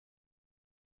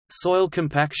Soil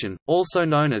compaction, also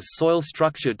known as soil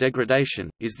structure degradation,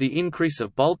 is the increase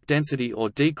of bulk density or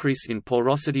decrease in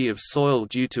porosity of soil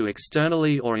due to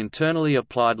externally or internally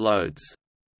applied loads.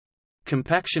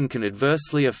 Compaction can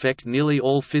adversely affect nearly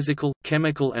all physical,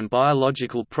 chemical and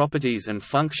biological properties and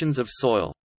functions of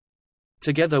soil.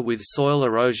 Together with soil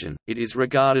erosion, it is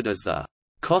regarded as the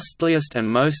costliest and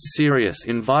most serious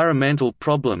environmental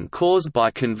problem caused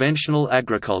by conventional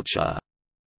agriculture.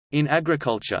 In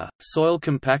agriculture, soil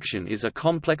compaction is a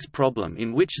complex problem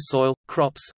in which soil,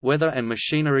 crops, weather and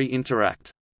machinery interact.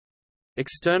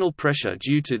 External pressure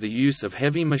due to the use of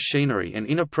heavy machinery and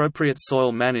inappropriate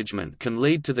soil management can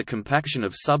lead to the compaction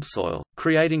of subsoil,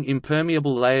 creating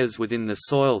impermeable layers within the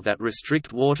soil that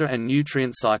restrict water and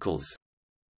nutrient cycles.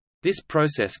 This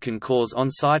process can cause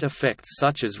on-site effects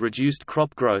such as reduced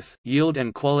crop growth, yield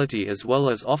and quality, as well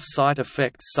as off-site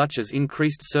effects such as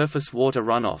increased surface water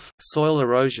runoff, soil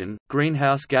erosion,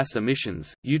 greenhouse gas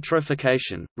emissions,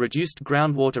 eutrophication, reduced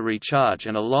groundwater recharge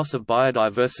and a loss of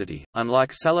biodiversity.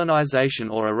 Unlike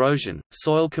salinization or erosion,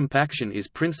 soil compaction is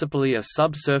principally a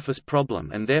subsurface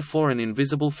problem and therefore an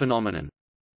invisible phenomenon.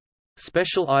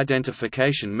 Special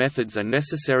identification methods are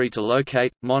necessary to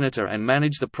locate, monitor and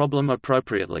manage the problem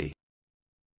appropriately.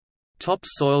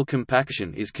 Topsoil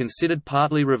compaction is considered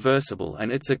partly reversible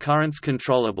and its occurrence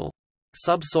controllable.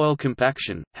 Subsoil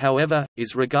compaction, however,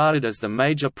 is regarded as the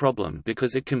major problem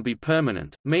because it can be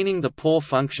permanent, meaning the poor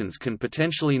functions can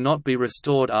potentially not be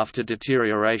restored after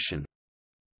deterioration.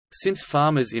 Since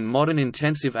farmers in modern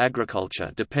intensive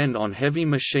agriculture depend on heavy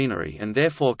machinery and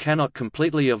therefore cannot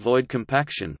completely avoid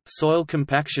compaction, soil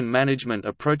compaction management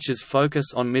approaches focus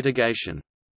on mitigation.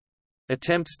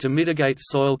 Attempts to mitigate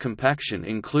soil compaction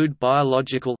include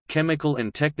biological, chemical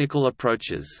and technical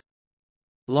approaches.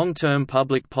 Long-term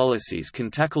public policies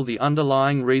can tackle the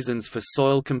underlying reasons for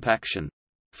soil compaction.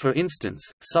 For instance,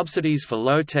 subsidies for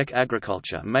low-tech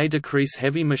agriculture may decrease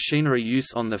heavy machinery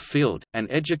use on the field,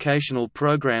 and educational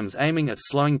programs aiming at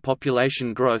slowing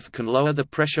population growth can lower the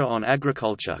pressure on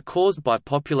agriculture caused by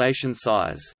population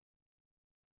size.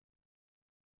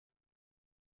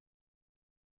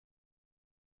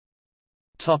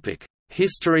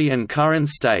 History and current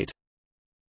state.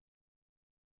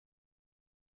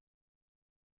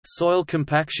 Soil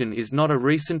compaction is not a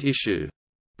recent issue.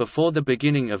 Before the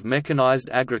beginning of mechanized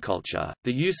agriculture,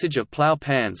 the usage of plow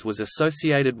pans was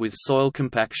associated with soil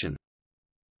compaction.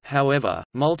 However,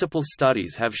 multiple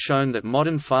studies have shown that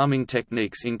modern farming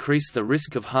techniques increase the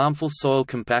risk of harmful soil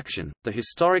compaction. The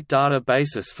historic data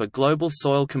basis for global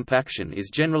soil compaction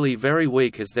is generally very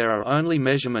weak as there are only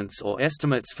measurements or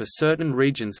estimates for certain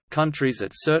regions, countries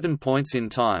at certain points in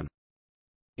time.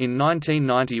 In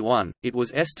 1991, it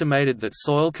was estimated that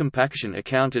soil compaction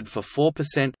accounted for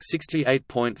 4%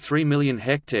 (68.3 million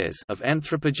hectares) of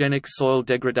anthropogenic soil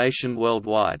degradation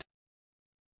worldwide.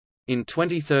 In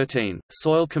 2013,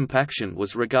 soil compaction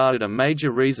was regarded a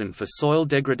major reason for soil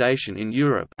degradation in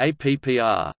Europe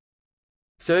 (APPR).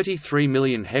 33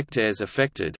 million hectares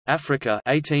affected, Africa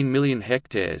 18 million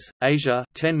hectares, Asia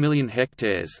 10 million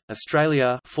hectares,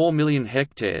 Australia 4 million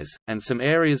hectares, and some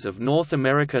areas of North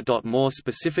America. More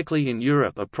specifically in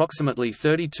Europe, approximately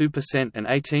 32% and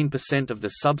 18% of the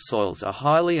subsoils are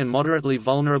highly and moderately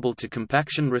vulnerable to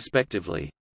compaction respectively.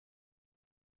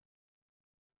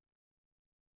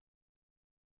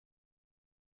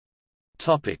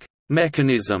 Topic: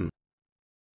 Mechanism.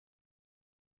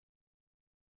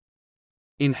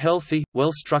 In healthy,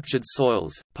 well-structured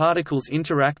soils, particles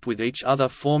interact with each other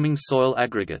forming soil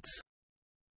aggregates.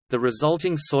 The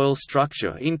resulting soil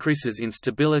structure increases in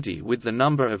stability with the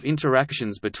number of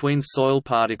interactions between soil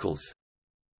particles.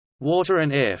 Water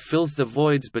and air fills the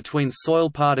voids between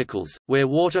soil particles, where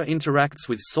water interacts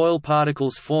with soil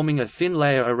particles forming a thin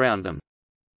layer around them.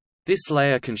 This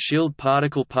layer can shield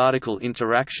particle-particle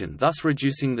interaction, thus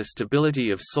reducing the stability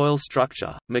of soil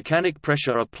structure. Mechanic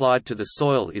pressure applied to the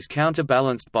soil is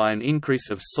counterbalanced by an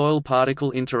increase of soil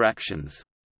particle interactions.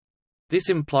 This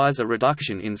implies a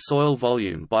reduction in soil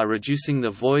volume by reducing the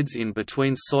voids in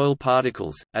between soil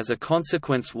particles. As a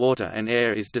consequence, water and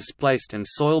air is displaced and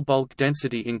soil bulk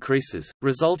density increases,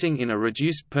 resulting in a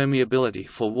reduced permeability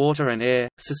for water and air.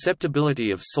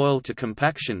 Susceptibility of soil to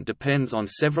compaction depends on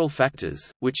several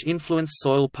factors, which influence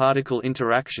soil particle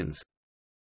interactions.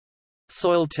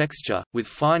 Soil texture, with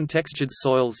fine textured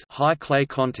soils high clay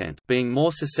content being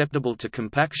more susceptible to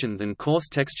compaction than coarse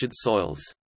textured soils.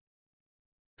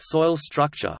 Soil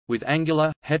structure, with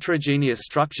angular, heterogeneous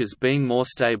structures being more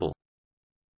stable.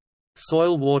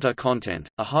 Soil water content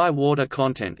 – a high water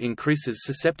content increases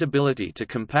susceptibility to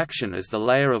compaction as the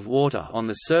layer of water on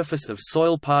the surface of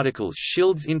soil particles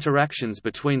shields interactions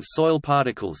between soil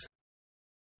particles.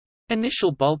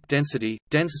 Initial bulk density –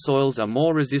 dense soils are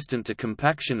more resistant to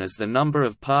compaction as the number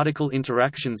of particle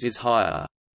interactions is higher.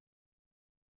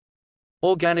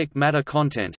 Organic matter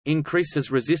content –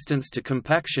 increases resistance to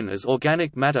compaction as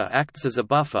organic matter acts as a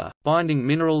buffer, binding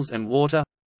minerals and water.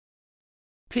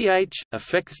 pH –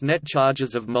 affects net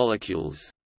charges of molecules.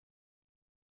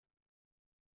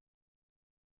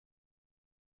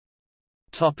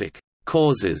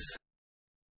 Causes.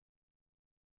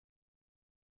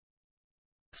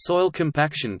 Soil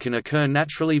compaction can occur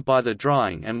naturally by the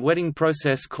drying and wetting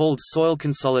process called soil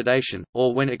consolidation,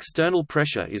 or when external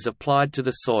pressure is applied to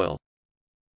the soil.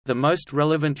 The most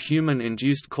relevant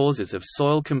human-induced causes of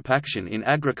soil compaction in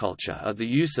agriculture are the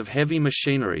use of heavy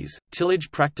machineries, tillage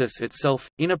practice itself,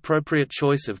 inappropriate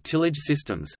choice of tillage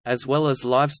systems, as well as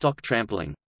livestock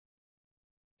trampling.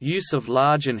 Use of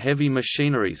large and heavy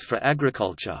machineries for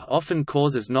agriculture often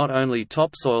causes not only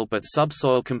topsoil but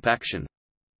subsoil compaction.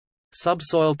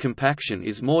 Subsoil compaction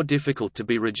is more difficult to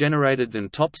be regenerated than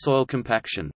topsoil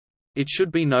compaction. It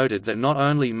should be noted that not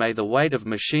only may the weight of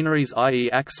machineries,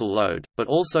 i.e. axle load, but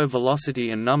also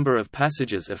velocity and number of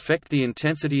passages affect the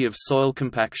intensity of soil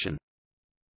compaction.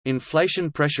 Inflation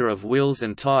pressure of wheels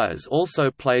and tires also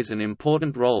plays an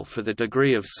important role for the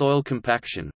degree of soil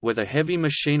compaction. Whether heavy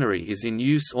machinery is in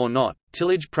use or not,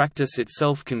 tillage practice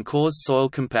itself can cause soil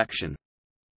compaction.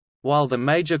 While the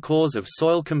major cause of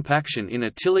soil compaction in a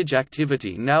tillage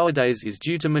activity nowadays is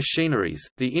due to machineries,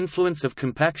 the influence of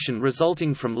compaction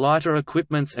resulting from lighter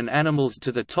equipments and animals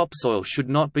to the topsoil should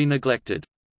not be neglected.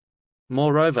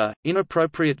 Moreover,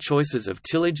 inappropriate choices of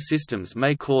tillage systems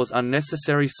may cause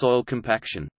unnecessary soil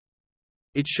compaction.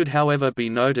 It should however be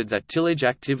noted that tillage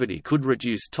activity could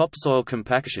reduce topsoil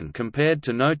compaction compared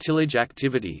to no tillage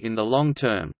activity in the long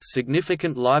term.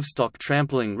 Significant livestock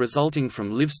trampling resulting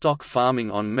from livestock farming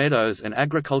on meadows and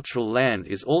agricultural land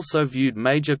is also viewed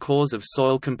major cause of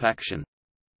soil compaction.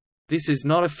 This is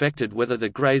not affected whether the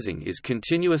grazing is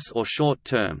continuous or short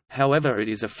term, however it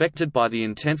is affected by the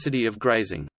intensity of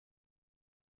grazing.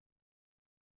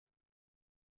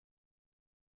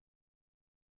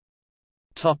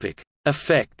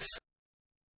 Effects.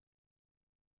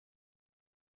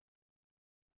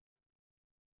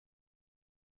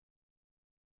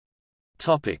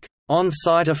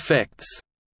 On-site effects.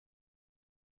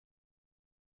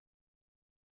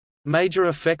 Major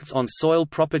effects on soil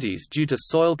properties due to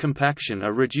soil compaction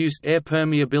are reduced air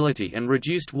permeability and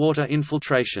reduced water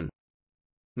infiltration.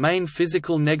 Main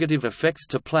physical negative effects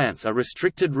to plants are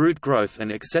restricted root growth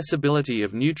and accessibility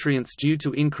of nutrients due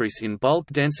to increase in bulk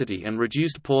density and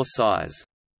reduced pore size.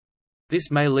 This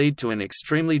may lead to an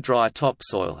extremely dry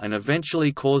topsoil and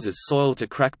eventually causes soil to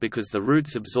crack because the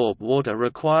roots absorb water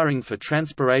requiring for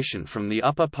transpiration from the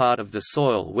upper part of the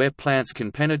soil where plants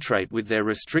can penetrate with their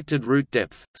restricted root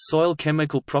depth. Soil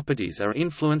chemical properties are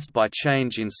influenced by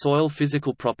change in soil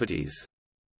physical properties.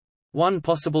 One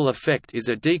possible effect is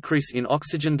a decrease in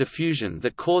oxygen diffusion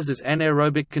that causes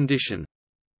anaerobic condition.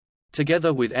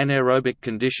 Together with anaerobic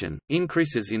condition,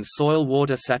 increases in soil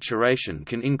water saturation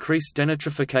can increase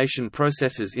denitrification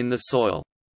processes in the soil.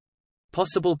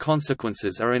 Possible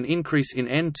consequences are an increase in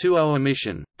N2O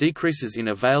emission, decreases in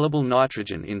available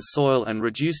nitrogen in soil and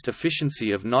reduced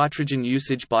efficiency of nitrogen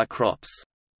usage by crops.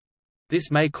 This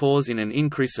may cause an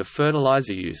increase of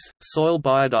fertilizer use. Soil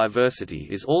biodiversity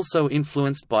is also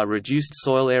influenced by reduced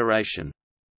soil aeration.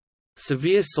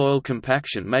 Severe soil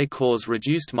compaction may cause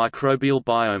reduced microbial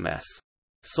biomass.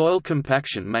 Soil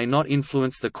compaction may not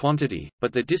influence the quantity,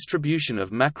 but the distribution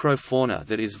of macrofauna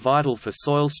that is vital for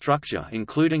soil structure,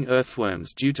 including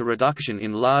earthworms due to reduction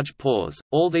in large pores.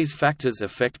 All these factors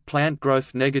affect plant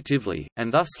growth negatively,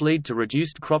 and thus lead to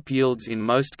reduced crop yields in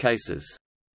most cases.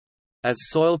 As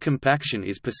soil compaction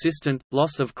is persistent,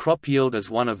 loss of crop yield as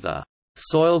one of the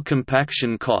soil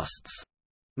compaction costs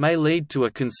may lead to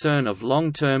a concern of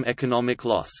long-term economic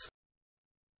loss.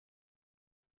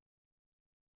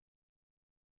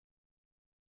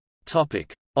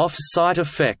 Off-site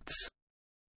effects.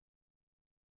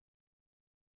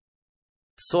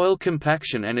 Soil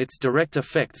compaction and its direct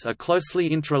effects are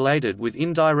closely interrelated with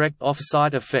indirect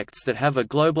off-site effects that have a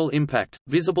global impact,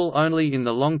 visible only in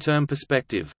the long-term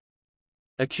perspective.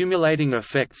 Accumulating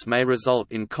effects may result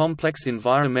in complex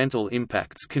environmental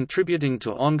impacts contributing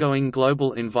to ongoing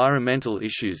global environmental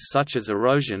issues such as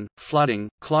erosion, flooding,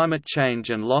 climate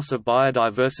change and loss of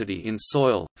biodiversity in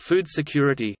soil, food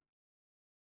security.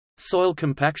 Soil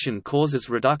compaction causes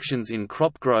reductions in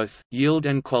crop growth, yield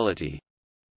and quality.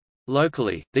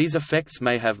 Locally, these effects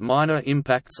may have minor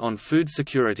impacts on food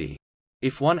security.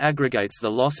 If one aggregates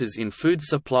the losses in food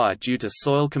supply due to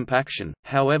soil compaction,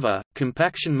 however,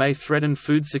 compaction may threaten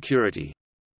food security.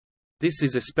 This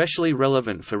is especially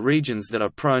relevant for regions that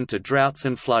are prone to droughts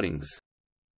and floodings.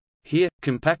 Here,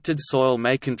 compacted soil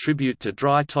may contribute to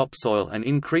dry topsoil and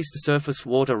increased surface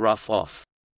water runoff.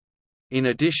 In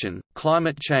addition,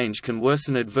 climate change can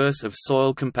worsen adverse of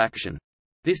soil compaction.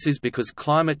 This is because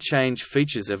climate change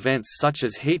features events such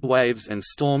as heat waves and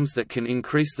storms that can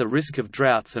increase the risk of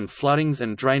droughts and floodings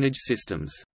and drainage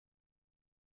systems.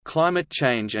 Climate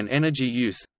change and energy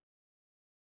use.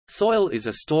 Soil is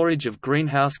a storage of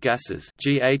greenhouse gases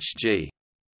 (GHG).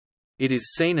 It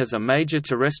is seen as a major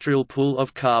terrestrial pool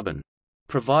of carbon.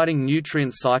 Providing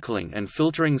nutrient cycling and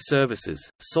filtering services,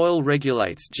 soil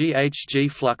regulates GHG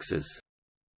fluxes.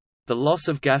 The loss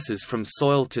of gases from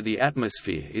soil to the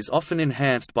atmosphere is often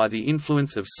enhanced by the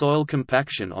influence of soil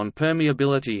compaction on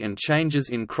permeability and changes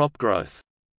in crop growth.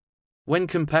 When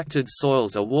compacted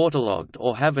soils are waterlogged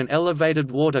or have an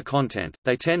elevated water content,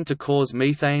 they tend to cause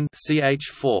methane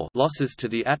 (CH4) losses to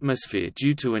the atmosphere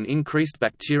due to an increased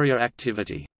bacteria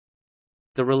activity.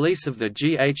 The release of the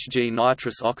GHG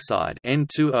nitrous oxide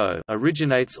N2O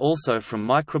originates also from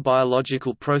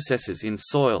microbiological processes in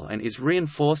soil and is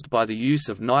reinforced by the use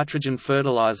of nitrogen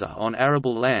fertilizer on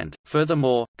arable land.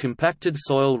 Furthermore, compacted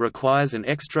soil requires an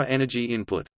extra energy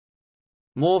input.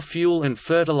 More fuel and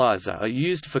fertilizer are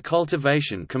used for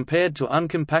cultivation compared to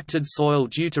uncompacted soil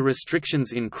due to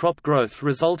restrictions in crop growth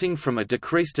resulting from a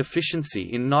decreased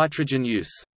efficiency in nitrogen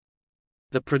use.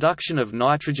 The production of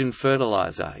nitrogen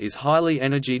fertilizer is highly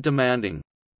energy demanding.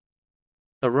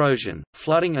 Erosion,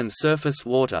 flooding and surface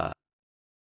water.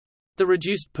 The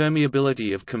reduced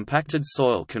permeability of compacted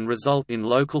soil can result in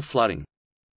local flooding.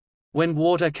 When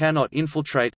water cannot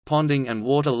infiltrate, ponding and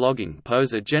water logging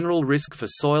pose a general risk for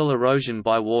soil erosion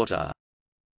by water.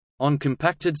 On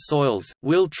compacted soils,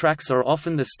 wheel tracks are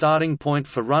often the starting point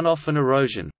for runoff and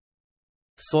erosion.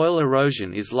 Soil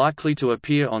erosion is likely to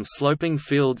appear on sloping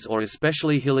fields or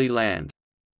especially hilly land.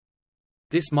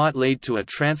 This might lead to a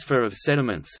transfer of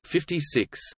sediments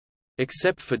 56.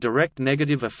 Except for direct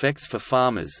negative effects for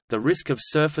farmers, the risk of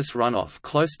surface runoff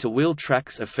close to wheel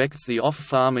tracks affects the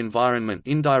off-farm environment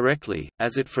indirectly,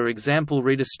 as it for example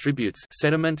redistributes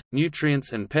sediment,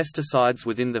 nutrients and pesticides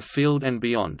within the field and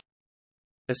beyond.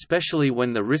 Especially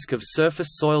when the risk of surface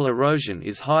soil erosion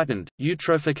is heightened,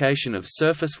 eutrophication of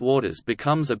surface waters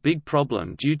becomes a big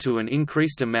problem due to an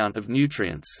increased amount of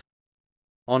nutrients.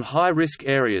 On high-risk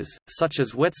areas, such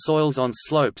as wet soils on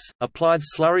slopes, applied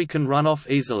slurry can run off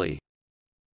easily.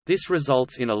 This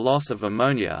results in a loss of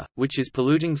ammonia, which is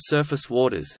polluting surface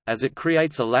waters, as it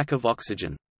creates a lack of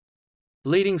oxygen.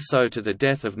 Leading so to the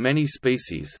death of many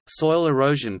species. Soil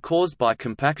erosion caused by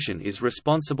compaction is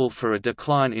responsible for a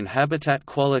decline in habitat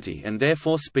quality and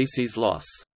therefore species loss.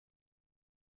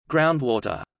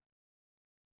 Groundwater.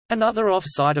 Another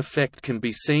off-site effect can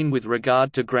be seen with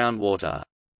regard to groundwater.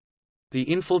 The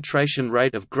infiltration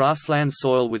rate of grassland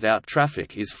soil without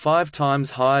traffic is 5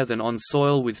 times higher than on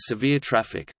soil with severe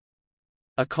traffic.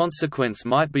 A consequence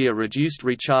might be a reduced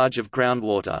recharge of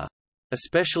groundwater.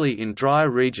 Especially in dry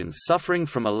regions suffering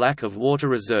from a lack of water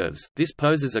reserves, this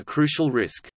poses a crucial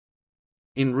risk.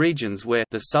 In regions where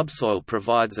the subsoil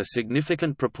provides a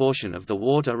significant proportion of the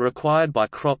water required by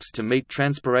crops to meet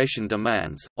transpiration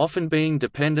demands, often being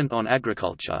dependent on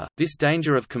agriculture, this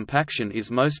danger of compaction is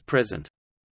most present.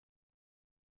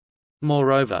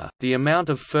 Moreover, the amount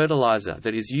of fertilizer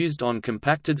that is used on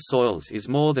compacted soils is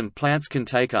more than plants can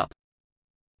take up.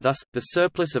 Thus, the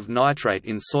surplus of nitrate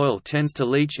in soil tends to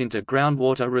leach into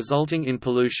groundwater, resulting in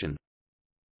pollution.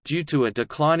 Due to a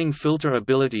declining filter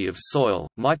ability of soil,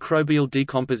 microbial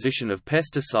decomposition of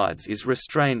pesticides is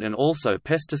restrained and also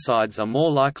pesticides are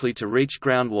more likely to reach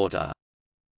groundwater.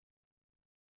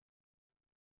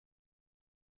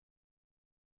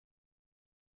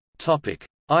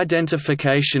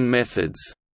 Identification methods.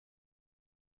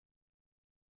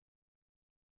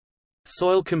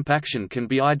 Soil compaction can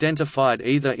be identified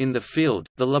either in the field,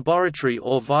 the laboratory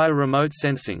or via remote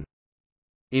sensing.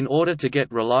 In order to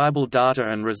get reliable data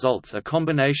and results, a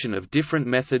combination of different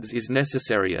methods is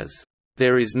necessary, as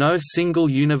there is no single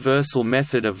universal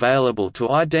method available to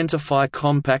identify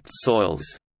compact soils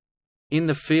in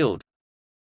the field.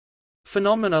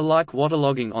 Phenomena like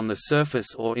waterlogging on the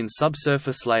surface or in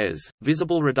subsurface layers,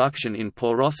 visible reduction in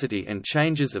porosity and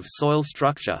changes of soil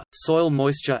structure, soil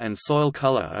moisture and soil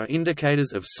color are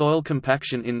indicators of soil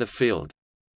compaction in the field.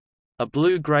 A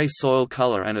blue-gray soil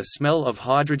color and a smell of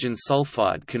hydrogen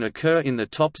sulfide can occur in the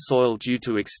topsoil due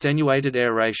to extenuated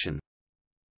aeration.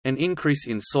 An increase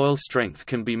in soil strength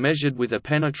can be measured with a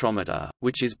penetrometer,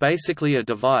 which is basically a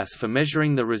device for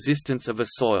measuring the resistance of a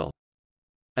soil.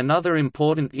 Another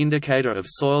important indicator of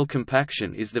soil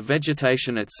compaction is the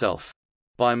vegetation itself.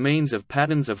 By means of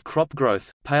patterns of crop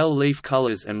growth, pale leaf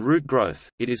colors and root growth,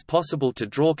 it is possible to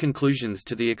draw conclusions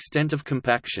to the extent of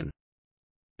compaction.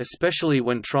 Especially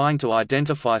when trying to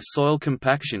identify soil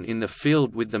compaction in the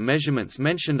field with the measurements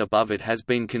mentioned above, it has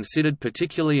been considered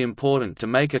particularly important to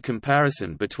make a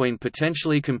comparison between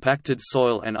potentially compacted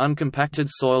soil and uncompacted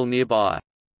soil nearby.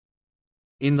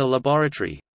 In the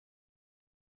laboratory,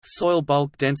 soil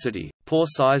bulk density, pore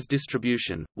size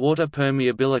distribution, water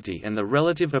permeability and the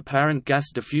relative apparent gas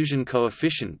diffusion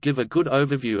coefficient give a good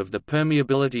overview of the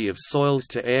permeability of soils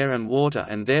to air and water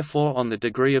and therefore on the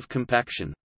degree of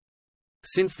compaction.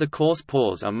 Since the coarse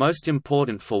pores are most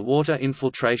important for water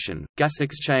infiltration, gas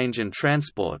exchange and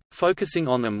transport, focusing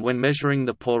on them when measuring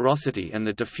the porosity and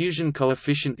the diffusion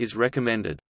coefficient is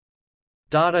recommended.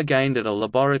 Data gained at a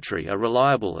laboratory are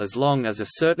reliable as long as a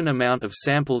certain amount of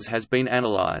samples has been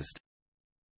analyzed.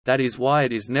 That is why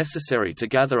it is necessary to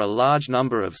gather a large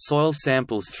number of soil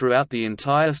samples throughout the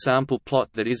entire sample plot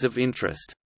that is of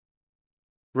interest.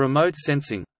 Remote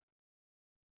sensing.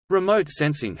 Remote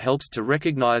sensing helps to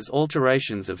recognize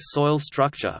alterations of soil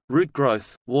structure, root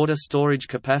growth, water storage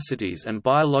capacities and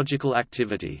biological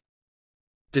activity.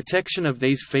 Detection of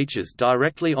these features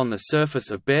directly on the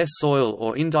surface of bare soil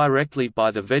or indirectly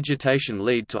by the vegetation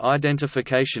lead to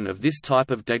identification of this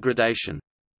type of degradation.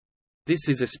 This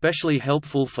is especially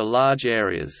helpful for large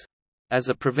areas. As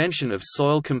a prevention of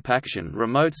soil compaction,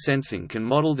 remote sensing can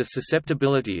model the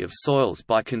susceptibility of soils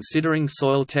by considering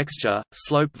soil texture,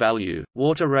 slope value,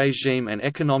 water regime and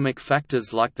economic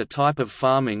factors like the type of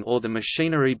farming or the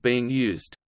machinery being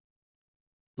used.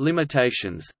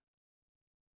 Limitations.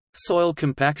 Soil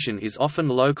compaction is often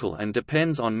local and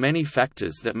depends on many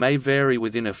factors that may vary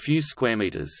within a few square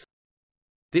meters.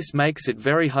 This makes it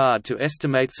very hard to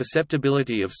estimate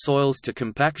susceptibility of soils to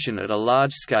compaction at a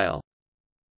large scale.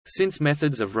 Since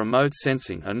methods of remote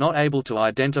sensing are not able to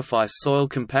identify soil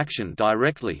compaction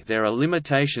directly, there are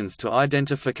limitations to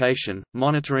identification,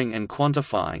 monitoring and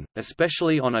quantifying,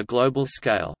 especially on a global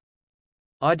scale.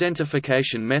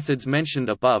 Identification methods mentioned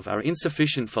above are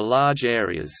insufficient for large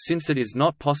areas since it is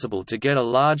not possible to get a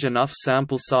large enough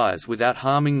sample size without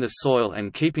harming the soil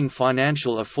and keeping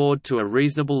financial effort to a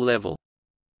reasonable level.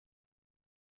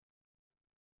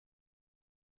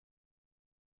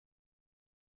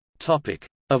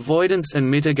 Avoidance and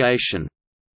mitigation.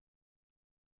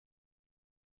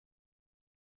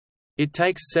 It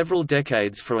takes several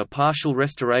decades for a partial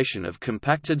restoration of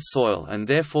compacted soil and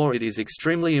therefore it is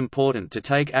extremely important to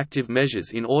take active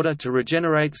measures in order to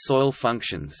regenerate soil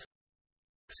functions.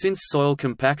 Since soil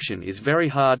compaction is very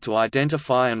hard to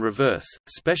identify and reverse,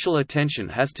 special attention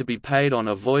has to be paid on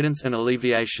avoidance and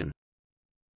alleviation.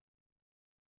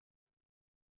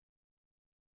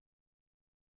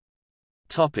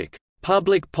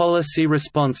 Public policy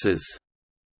responses.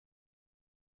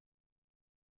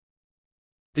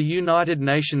 The United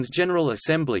Nations General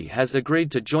Assembly has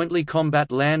agreed to jointly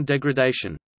combat land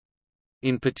degradation.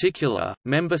 In particular,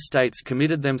 member states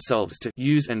committed themselves to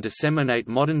use and disseminate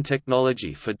modern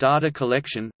technology for data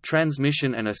collection,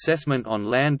 transmission and assessment on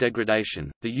land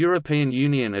degradation. The European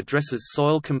Union addresses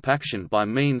soil compaction by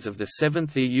means of the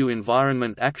 7th EU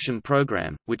Environment Action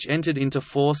Programme, which entered into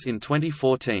force in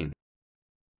 2014.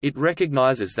 It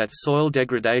recognizes that soil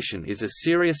degradation is a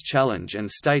serious challenge and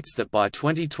states that by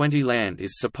 2020 land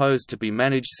is supposed to be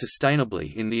managed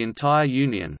sustainably in the entire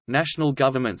Union. National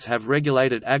governments have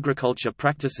regulated agriculture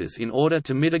practices in order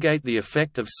to mitigate the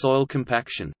effect of soil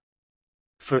compaction.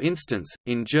 For instance,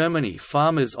 in Germany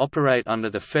farmers operate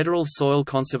under the Federal Soil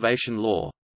Conservation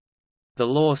Law. The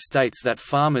law states that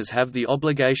farmers have the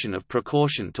obligation of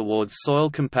precaution towards soil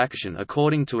compaction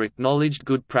according to acknowledged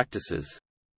good practices.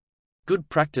 Good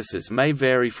practices may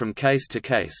vary from case to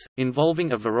case,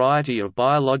 involving a variety of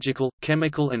biological,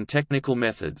 chemical and technical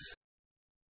methods.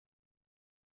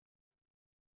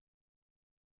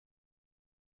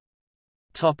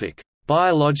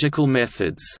 Biological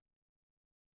methods.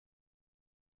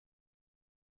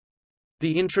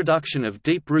 The introduction of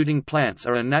deep-rooting plants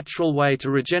are a natural way to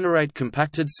regenerate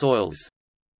compacted soils.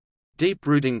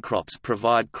 Deep-rooting crops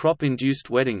provide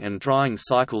crop-induced wetting and drying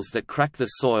cycles that crack the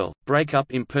soil, break up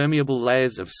impermeable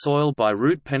layers of soil by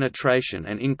root penetration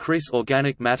and increase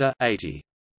organic matter 80.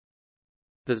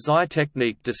 The XY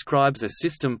technique describes a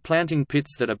system planting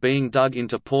pits that are being dug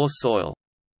into poor soil.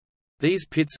 These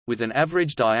pits, with an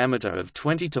average diameter of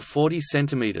 20 to 40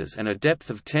 cm and a depth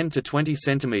of 10 to 20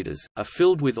 cm, are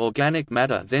filled with organic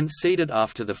matter then seeded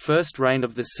after the first rain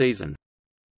of the season.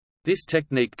 This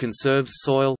technique conserves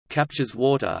soil, captures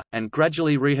water, and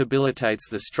gradually rehabilitates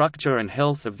the structure and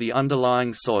health of the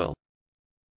underlying soil.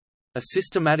 A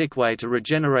systematic way to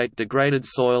regenerate degraded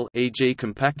soil, e.g.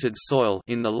 compacted soil,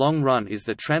 in the long run is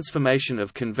the transformation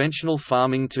of conventional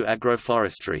farming to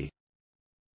agroforestry.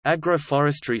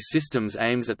 Agroforestry systems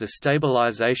aims at the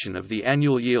stabilization of the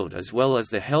annual yield as well as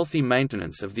the healthy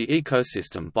maintenance of the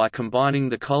ecosystem by combining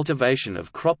the cultivation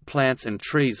of crop plants and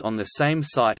trees on the same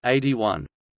site. 81.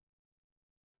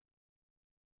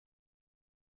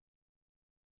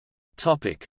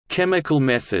 Topic: Chemical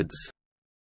methods.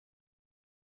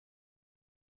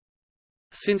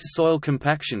 Since soil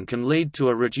compaction can lead to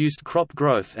a reduced crop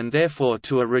growth and therefore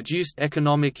to a reduced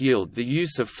economic yield, the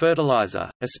use of fertilizer,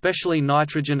 especially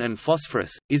nitrogen and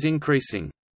phosphorus, is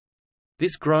increasing.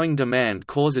 This growing demand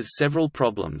causes several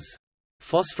problems.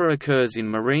 Phosphor occurs in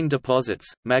marine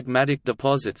deposits, magmatic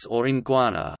deposits or in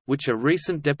guano, which are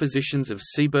recent depositions of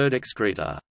seabird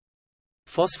excreta.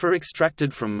 Phosphor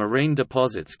extracted from marine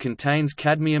deposits contains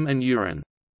cadmium and urine.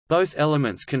 Both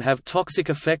elements can have toxic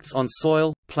effects on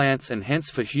soil, plants and hence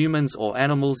for humans or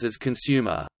animals as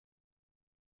consumer.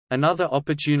 Another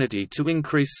opportunity to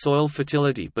increase soil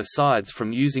fertility besides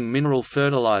from using mineral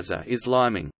fertilizer is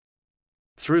liming.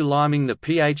 Through liming, the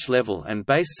pH level and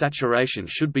base saturation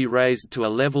should be raised to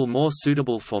a level more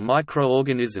suitable for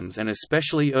microorganisms and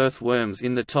especially earthworms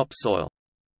in the topsoil.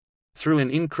 Through an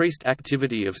increased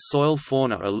activity of soil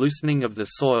fauna, a loosening of the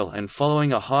soil and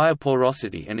following a higher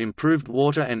porosity and improved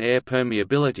water and air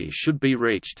permeability should be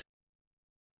reached.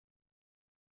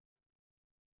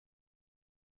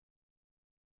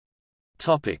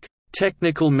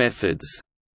 Technical methods.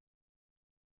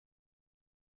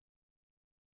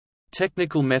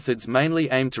 Technical methods mainly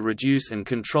aim to reduce and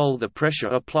control the pressure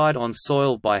applied on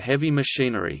soil by heavy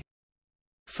machinery.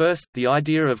 First, the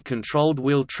idea of controlled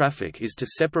wheeled traffic is to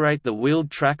separate the wheeled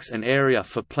tracks and area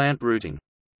for plant rooting.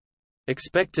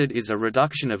 Expected is a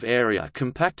reduction of area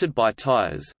compacted by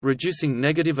tires, reducing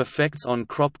negative effects on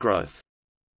crop growth.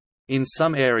 In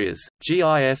some areas,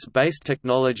 GIS-based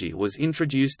technology was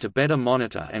introduced to better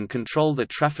monitor and control the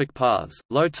traffic paths.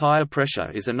 Low tire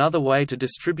pressure is another way to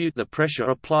distribute the pressure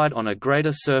applied on a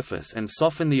greater surface and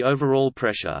soften the overall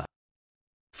pressure.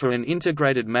 For an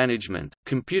integrated management,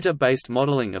 computer-based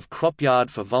modeling of crop yard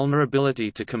for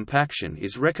vulnerability to compaction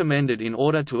is recommended in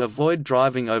order to avoid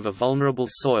driving over vulnerable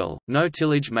soil. No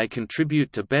tillage may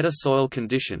contribute to better soil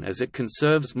condition as it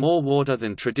conserves more water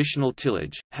than traditional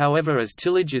tillage. However, as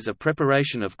tillage is a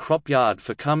preparation of crop yard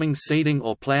for coming seeding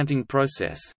or planting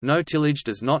process, no tillage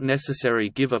does not necessarily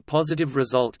give a positive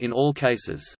result in all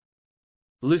cases.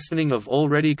 Loosening of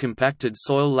already compacted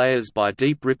soil layers by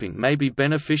deep ripping may be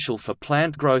beneficial for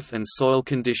plant growth and soil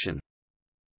condition.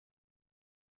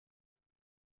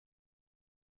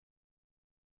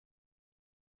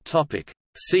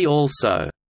 See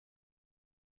also: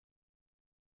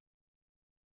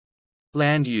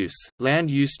 land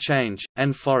use change,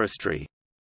 and forestry.